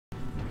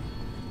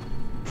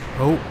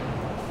Oh,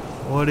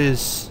 what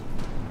is...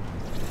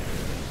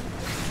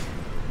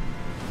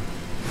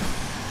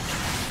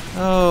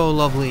 Oh,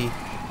 lovely.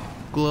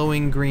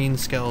 Glowing green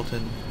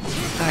skeleton.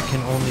 That can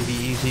only be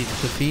easy to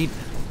defeat.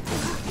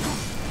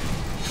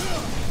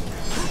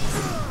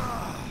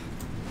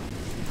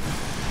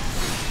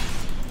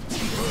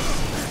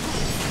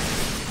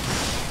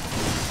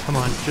 Come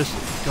on, just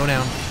go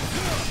down.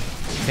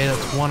 Okay,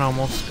 that's one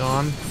almost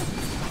gone.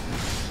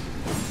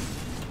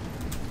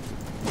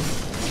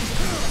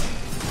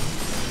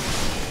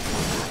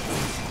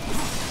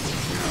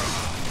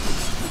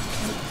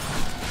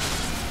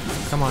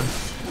 Come on.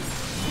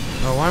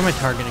 Oh, why am I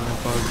targeting a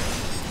bug?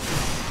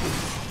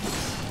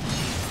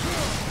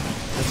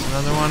 That's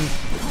another one.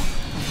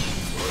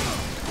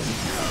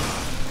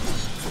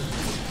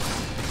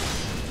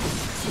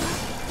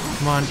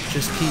 Come on,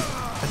 just keep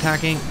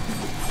attacking.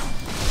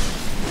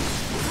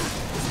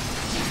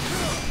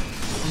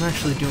 I'm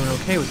actually doing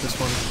okay with this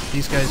one.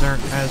 These guys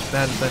aren't as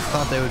bad as I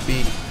thought they would be.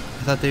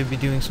 I thought they would be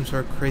doing some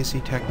sort of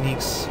crazy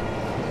techniques.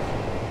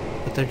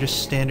 But they're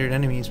just standard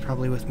enemies,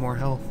 probably with more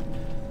health.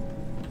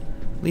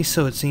 At least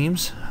so it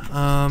seems.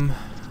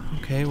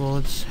 Okay, well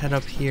let's head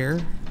up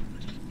here.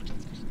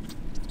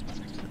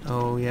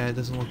 Oh yeah, it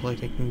doesn't look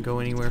like I can go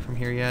anywhere from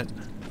here yet.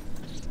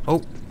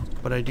 Oh,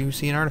 but I do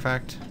see an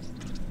artifact.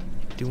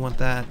 Do want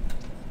that.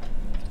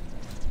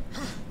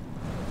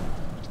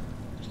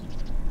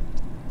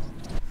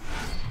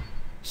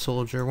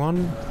 Soldier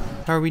 1.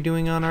 How are we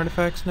doing on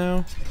artifacts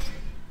now?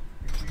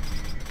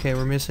 Okay,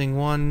 we're missing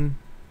 1,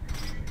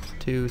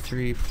 2,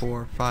 3,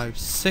 4, 5,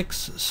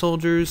 6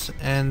 soldiers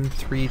and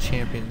 3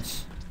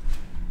 champions.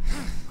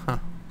 Huh,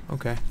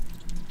 okay.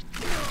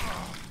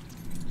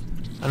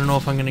 I don't know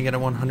if I'm gonna get a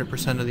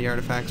 100% of the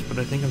artifacts, but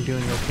I think I'm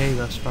doing okay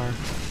thus far.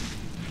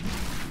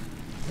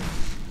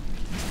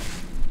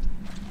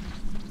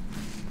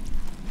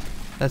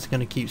 That's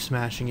gonna keep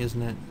smashing,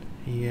 isn't it?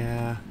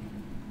 Yeah.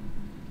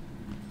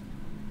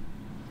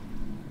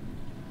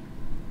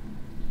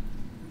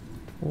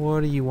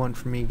 What do you want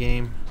from me,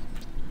 game?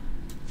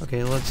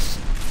 Okay, let's...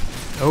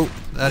 Oh,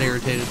 that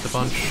irritated the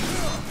bunch.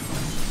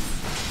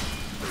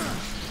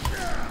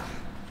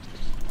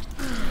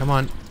 Come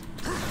on.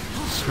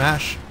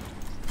 Smash.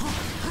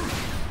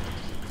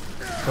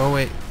 Go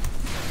away.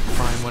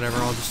 Fine, whatever,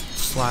 I'll just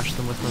slash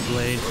them with my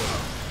blade.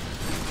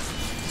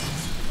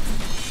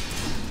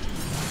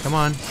 Come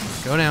on,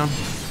 go down.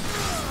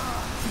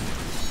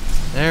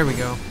 There we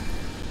go.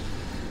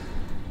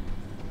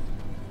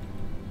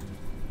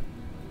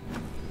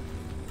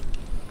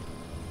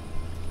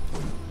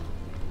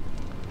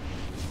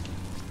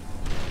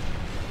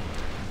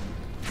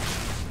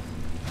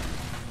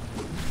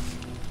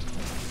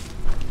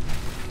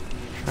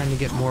 Trying to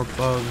get more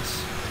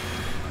bugs.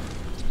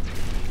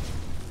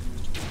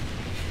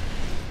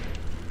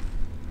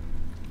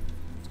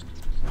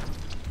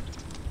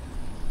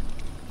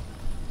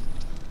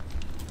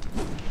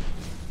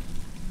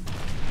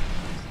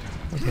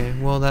 Okay,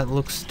 well that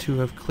looks to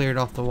have cleared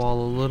off the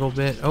wall a little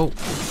bit. Oh!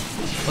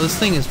 Well, this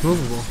thing is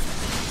movable.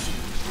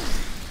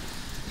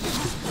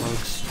 Stupid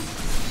bugs.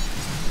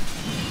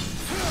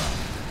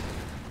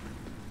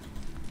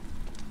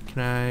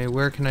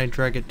 Where can I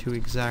drag it to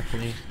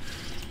exactly?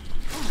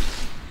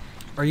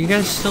 Are you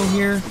guys still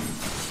here?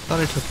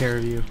 Thought I took care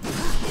of you.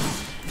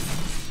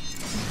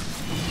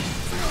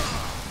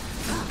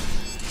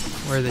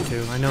 Where are they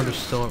to? I know they're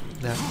still...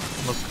 That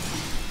look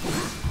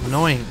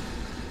annoying.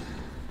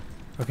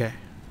 Okay.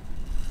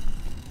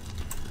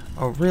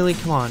 Oh really?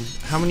 Come on.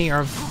 How many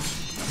are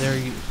there?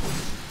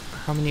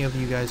 How many of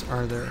you guys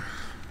are there?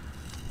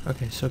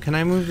 Okay, so can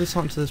I move this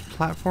onto this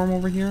platform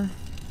over here?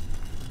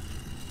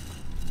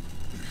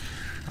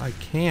 I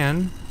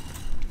can.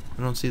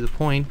 I don't see the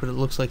point, but it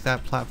looks like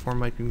that platform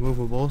might be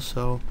movable,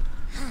 so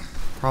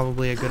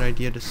probably a good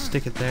idea to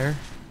stick it there.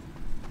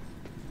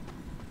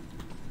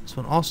 This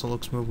one also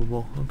looks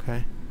movable.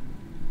 Okay.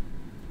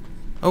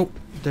 Oh,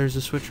 there's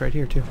a switch right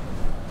here too.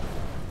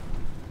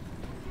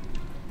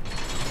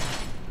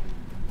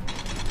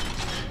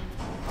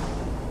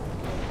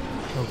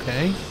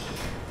 Okay.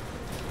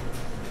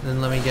 Then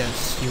let me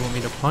guess. You want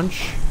me to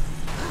punch?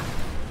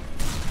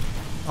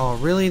 Oh,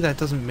 really? That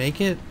doesn't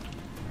make it?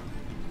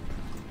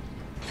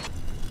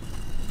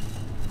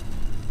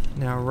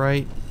 Now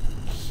right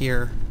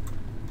here.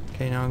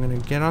 Okay, now I'm gonna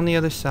get on the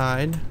other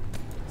side.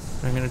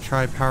 I'm gonna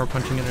try power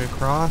punching it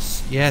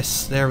across.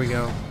 Yes, there we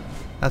go.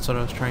 That's what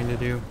I was trying to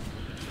do.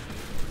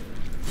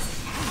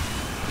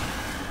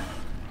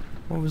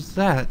 What was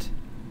that?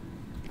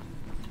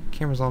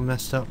 Camera's all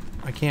messed up.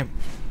 I can't...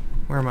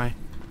 Where am I?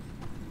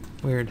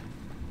 Weird.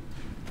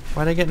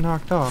 Why'd I get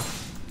knocked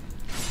off?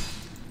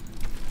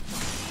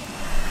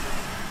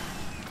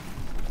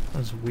 That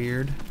was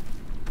weird.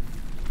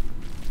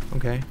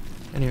 Okay.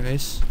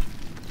 Anyways.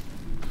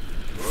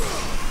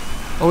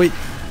 Oh wait!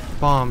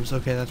 Bombs.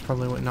 Okay, that's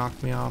probably what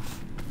knocked me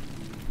off.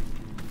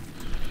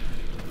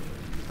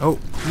 Oh!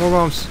 More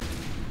bombs!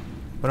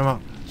 Put them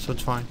up, so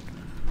it's fine.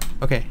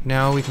 Okay,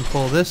 now we can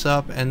pull this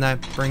up, and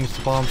that brings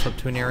the bombs up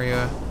to an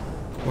area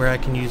where I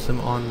can use them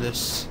on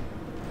this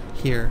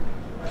here.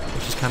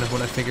 which is kind of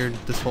what I figured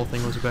this whole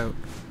thing was about.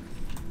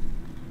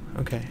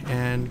 Okay,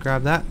 and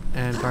grab that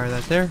and fire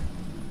that there.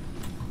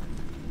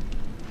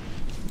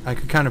 I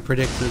could kind of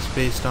predict this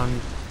based on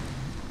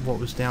what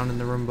was down in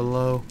the room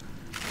below.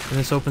 And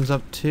this opens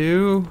up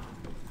to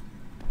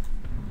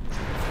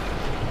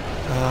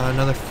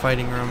another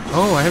fighting room.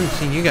 Oh, I haven't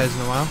seen you guys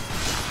in a while.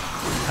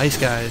 Ice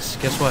guys.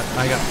 Guess what?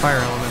 I got fire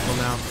elemental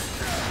now.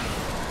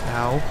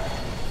 Ow.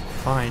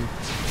 Fine.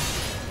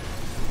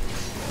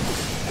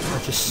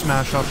 I'll just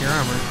smash off your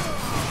armor.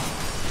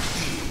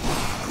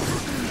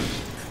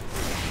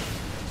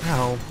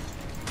 Ow.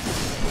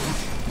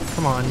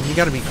 Come on, you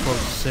gotta be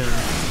close soon.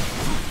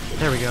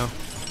 There we go.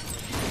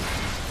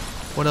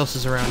 What else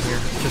is around here?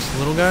 Just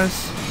little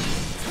guys?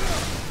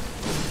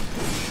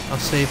 I'll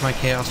save my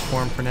chaos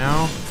form for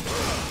now.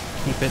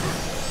 Keep it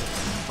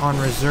on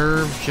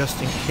reserve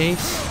just in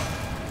case.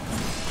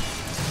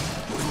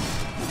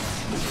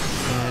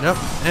 And up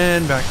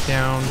and back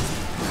down.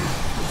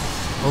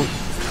 Oh,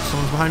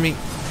 someone's behind me.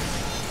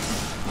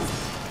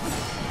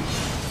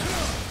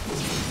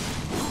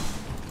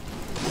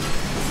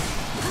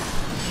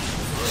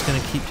 Just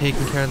gonna keep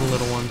taking care of the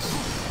little ones.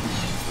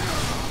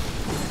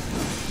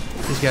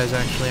 These guys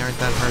actually aren't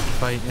that hard to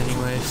fight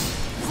anyways.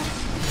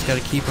 Just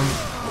gotta keep them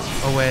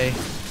away.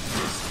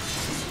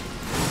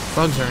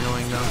 Bugs are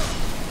annoying though.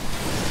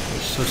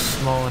 They're so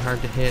small and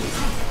hard to hit.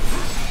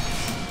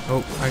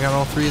 Oh, I got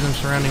all three of them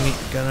surrounding me.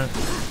 Gonna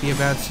be a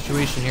bad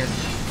situation here.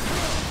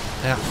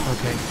 Yeah,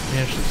 okay.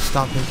 Managed to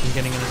stop him from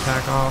getting an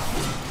attack off.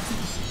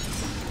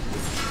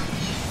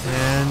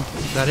 And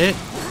is that it?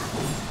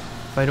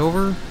 Fight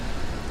over?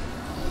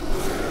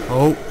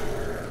 Oh.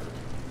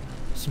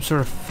 Some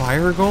sort of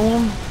fire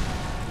golem?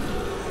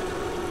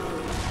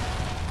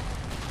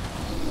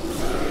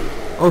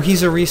 Oh,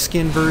 he's a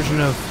reskin version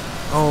of...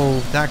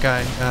 Oh, that guy.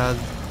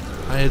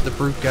 I had the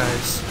brute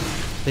guys.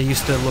 They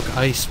used to look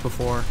ice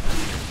before.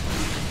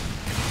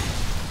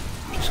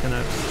 Just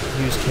gonna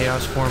use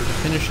chaos form to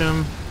finish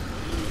him.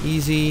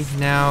 Easy.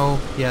 Now,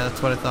 yeah,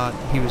 that's what I thought.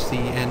 He was the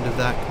end of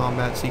that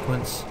combat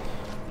sequence.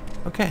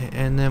 Okay,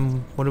 and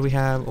then what do we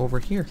have over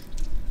here?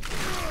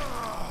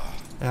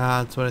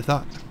 That's what I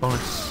thought.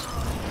 Bonus.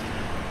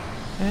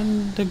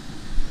 And the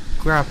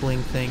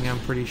grappling thing, I'm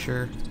pretty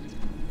sure.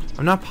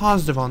 I'm not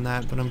positive on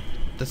that, but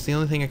that's the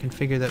only thing I can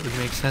figure that would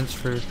make sense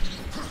for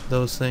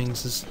those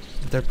things, is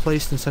they're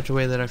placed in such a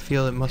way that I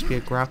feel it must be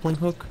a grappling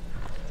hook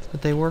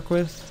that they work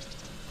with,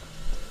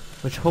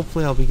 which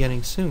hopefully I'll be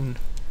getting soon.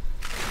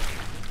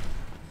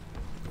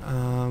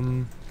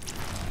 I'm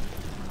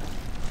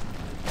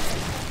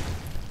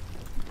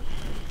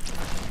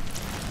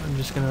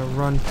just gonna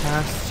run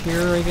past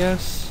here, I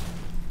guess.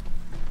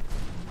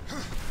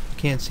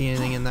 Can't see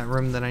anything in that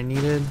room that I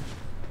needed.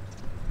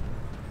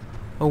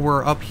 Oh,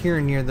 we're up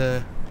here near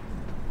the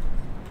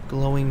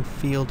glowing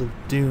field of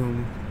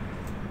doom.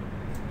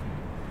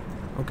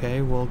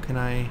 Okay, well, can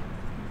I...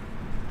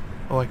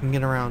 Oh, I can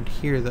get around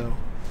here, though.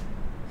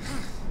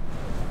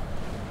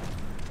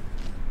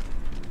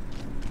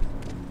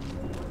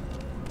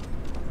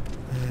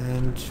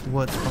 And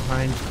what's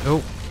behind...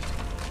 Oh!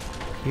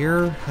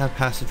 Here, that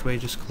passageway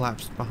just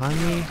collapsed behind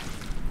me.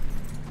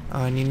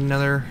 I need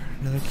another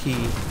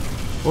key.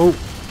 Whoa!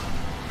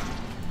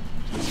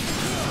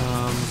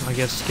 I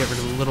guess get rid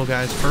of the little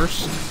guys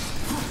first.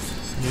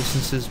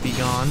 Nuisances be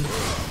gone.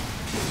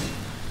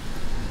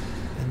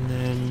 And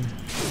then...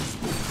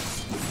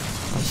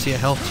 I see a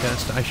health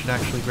chest. I should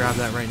actually grab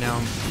that right now.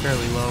 I'm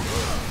fairly low.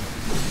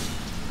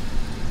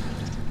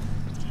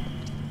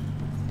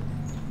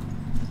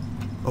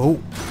 Oh!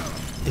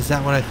 Is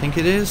that what I think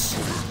it is?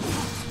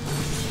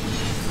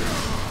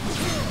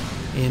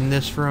 In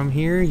this room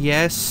here?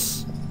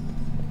 Yes!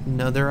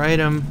 Another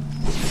item.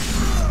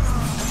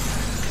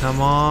 Come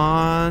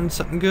on,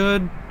 something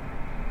good.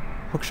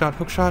 Hook shot,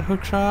 hook shot,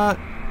 hook shot.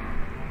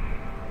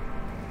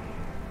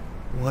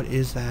 What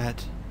is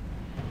that?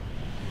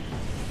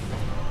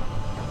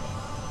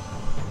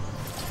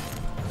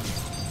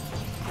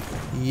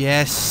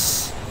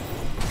 Yes.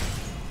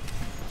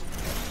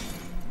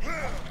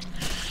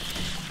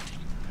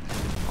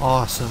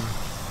 Awesome.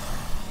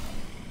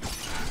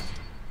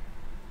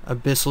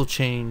 Abyssal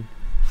chain.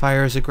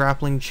 Fires a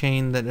grappling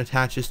chain that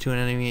attaches to an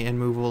enemy and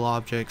movable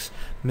objects.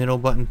 Middle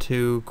button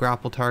to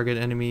grapple target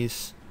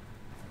enemies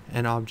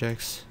and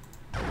objects.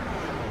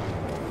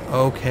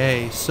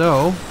 Okay,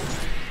 so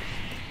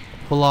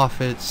pull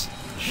off its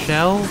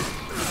shell,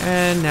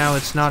 and now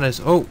it's not as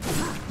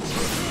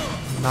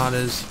not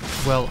as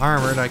well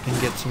armored. I can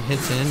get some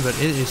hits in, but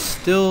it is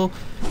still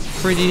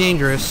pretty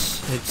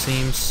dangerous, it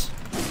seems.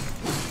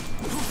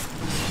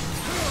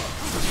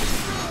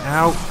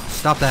 Ow!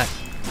 Stop that.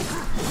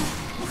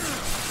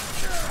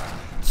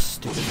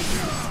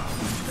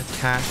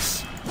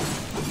 Attacks.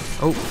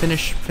 Oh,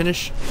 finish,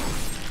 finish.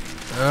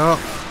 Oh,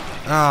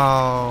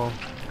 oh.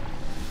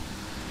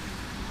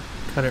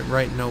 Cut it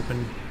right and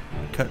open.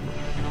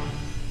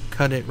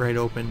 Cut it right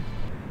open.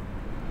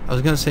 I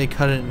was gonna say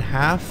cut it in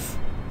half,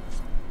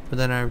 but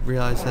then I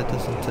realized that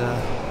doesn't,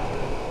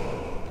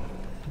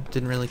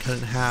 didn't really cut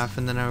it in half,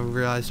 and then I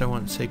realized I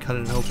wanted to say cut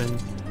it open.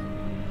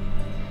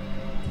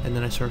 and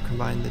then I sort of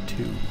combine the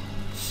two.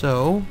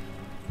 So,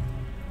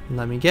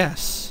 let me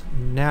guess.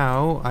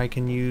 Now I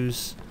can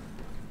use...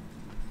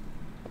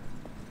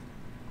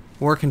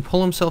 Or can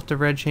pull himself to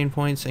red chain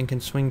points and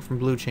can swing from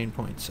blue chain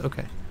points.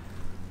 Okay.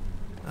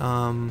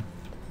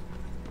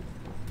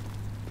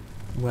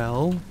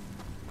 Well,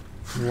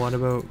 what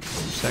about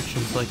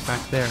sections like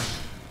back there?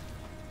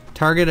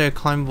 Target a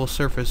climbable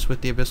surface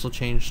with the abyssal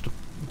chain to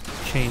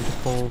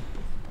pull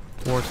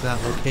towards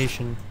that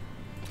location.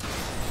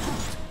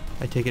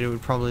 I take it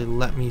would probably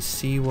let me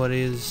see what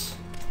is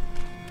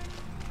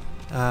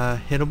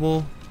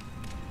hittable.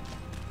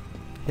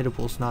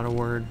 Hittable's not a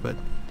word, but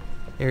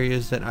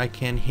areas that I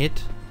can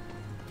hit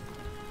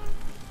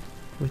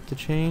with the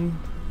chain.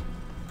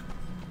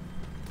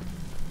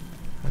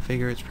 I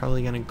figure it's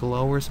probably gonna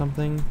glow or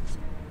something.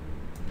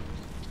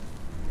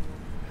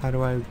 How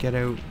do I get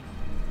out?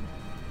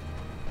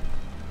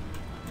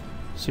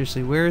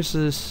 Seriously, where is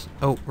this?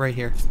 Oh, right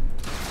here.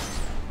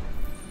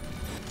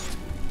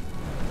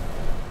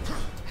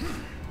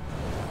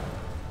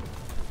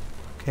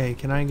 Okay,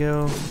 can I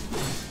go?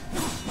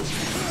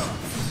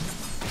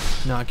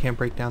 No, I can't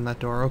break down that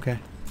door. Okay.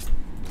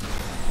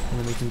 And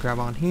then we can grab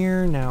on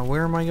here. Now,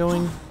 where am I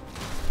going?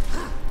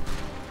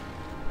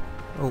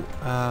 Oh,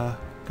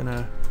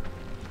 gonna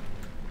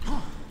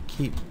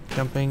keep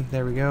jumping.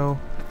 There we go.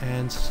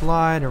 And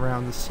slide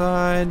around the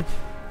side.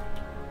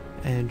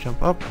 And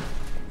jump up.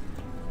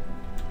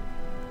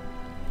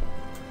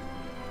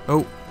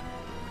 Oh.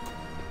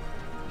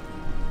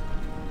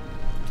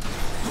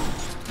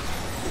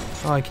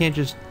 Oh, I can't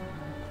just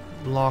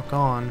lock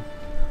on.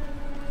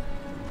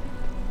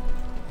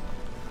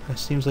 It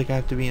seems like I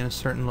have to be in a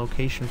certain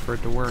location for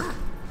it to work.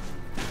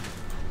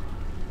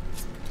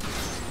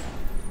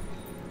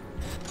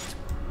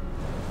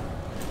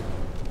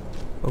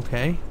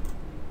 Okay.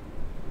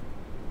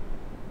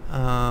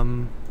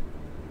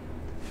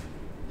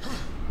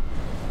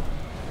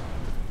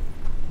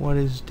 What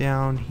is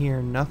down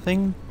here?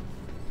 Nothing?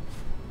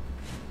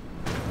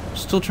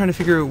 Still trying to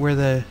figure out where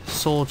the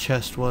soul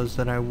chest was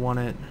that I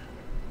wanted.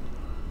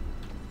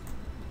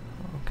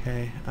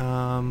 Okay,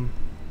 yeah,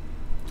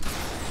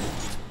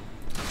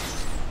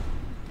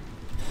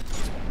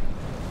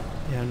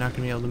 I'm not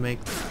gonna be able to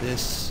make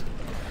this.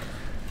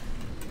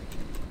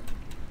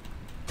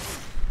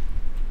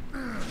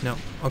 No.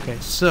 Okay,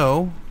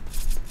 so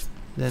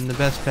then the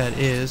best bet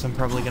is I'm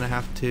probably gonna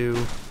have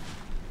to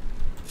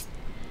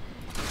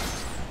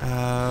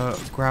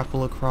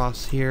grapple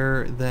across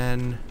here,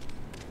 then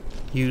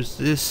use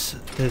this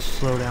to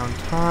slow down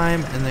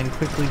time, and then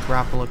quickly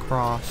grapple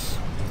across.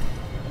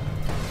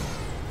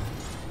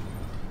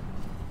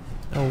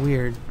 Oh,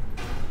 weird.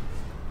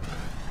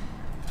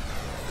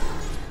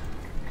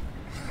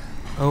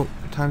 Oh,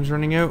 time's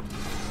running out.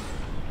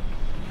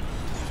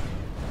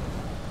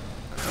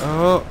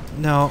 Oh,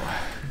 no.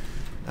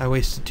 I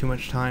wasted too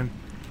much time.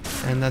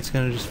 And that's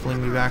gonna just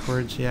fling me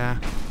backwards, yeah.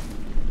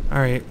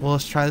 Alright, well,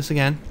 let's try this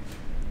again.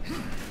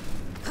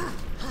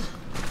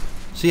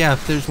 So yeah,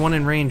 if there's one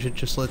in range, it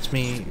just lets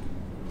me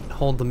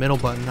hold the middle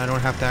button. I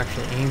don't have to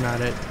actually aim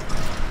at it.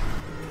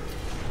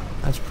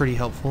 That's pretty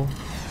helpful.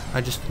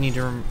 I just need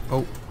to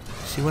oh,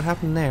 see what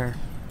happened there.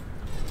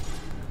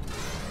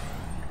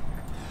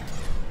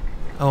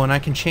 Oh, and I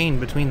can chain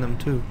between them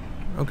too.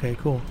 Okay,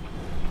 cool.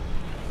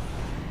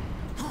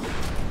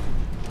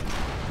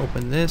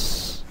 Open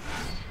this.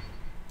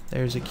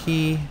 There's a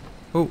key.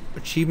 Oh,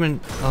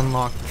 achievement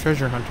unlocked.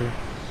 Treasure hunter.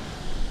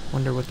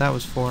 Wonder what that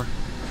was for.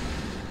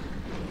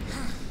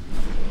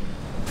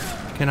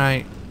 Can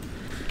I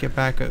get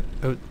back out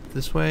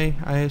this way,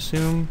 I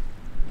assume?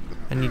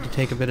 I need to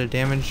take a bit of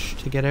damage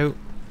to get out.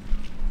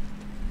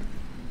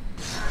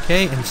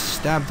 Okay, and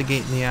stab the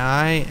gate in the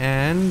eye,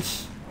 and...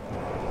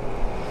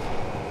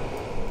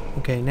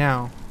 Okay,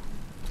 now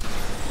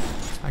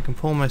I can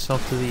pull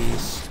myself to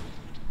these.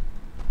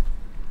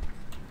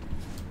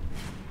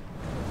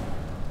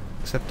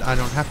 Except I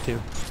don't have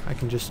to. I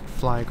can just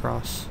fly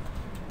across.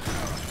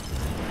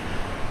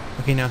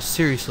 Okay, now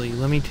seriously,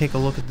 let me take a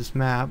look at this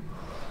map.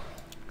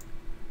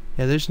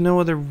 Yeah, there's no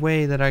other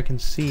way that I can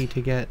see to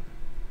get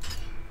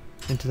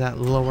into that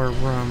lower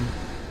room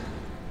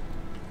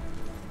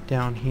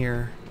down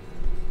here.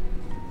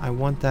 I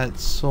want that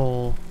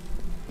soul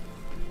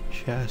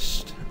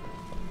chest.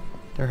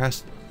 There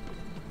has...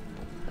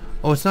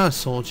 Oh, it's not a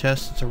soul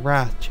chest, it's a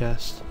wrath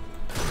chest.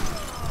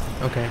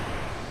 Okay.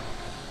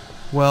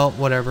 Well,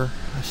 whatever.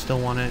 I still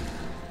want it.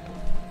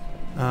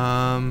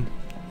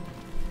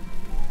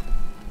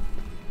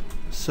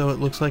 So it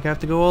looks like I have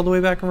to go all the way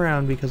back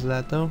around because of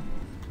that, though.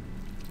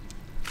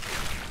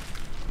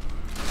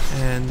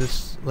 And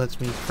this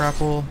lets me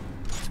grapple.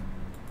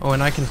 Oh,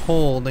 and I can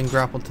hold and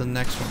grapple to the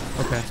next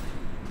one. Okay.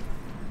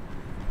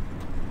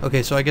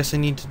 Okay, so I guess I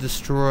need to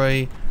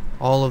destroy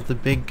all of the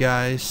big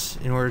guys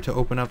in order to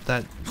open up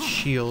that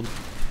shield.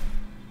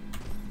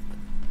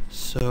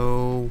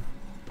 So,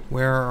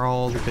 where are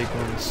all the big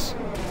ones?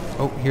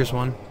 Oh, here's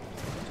one.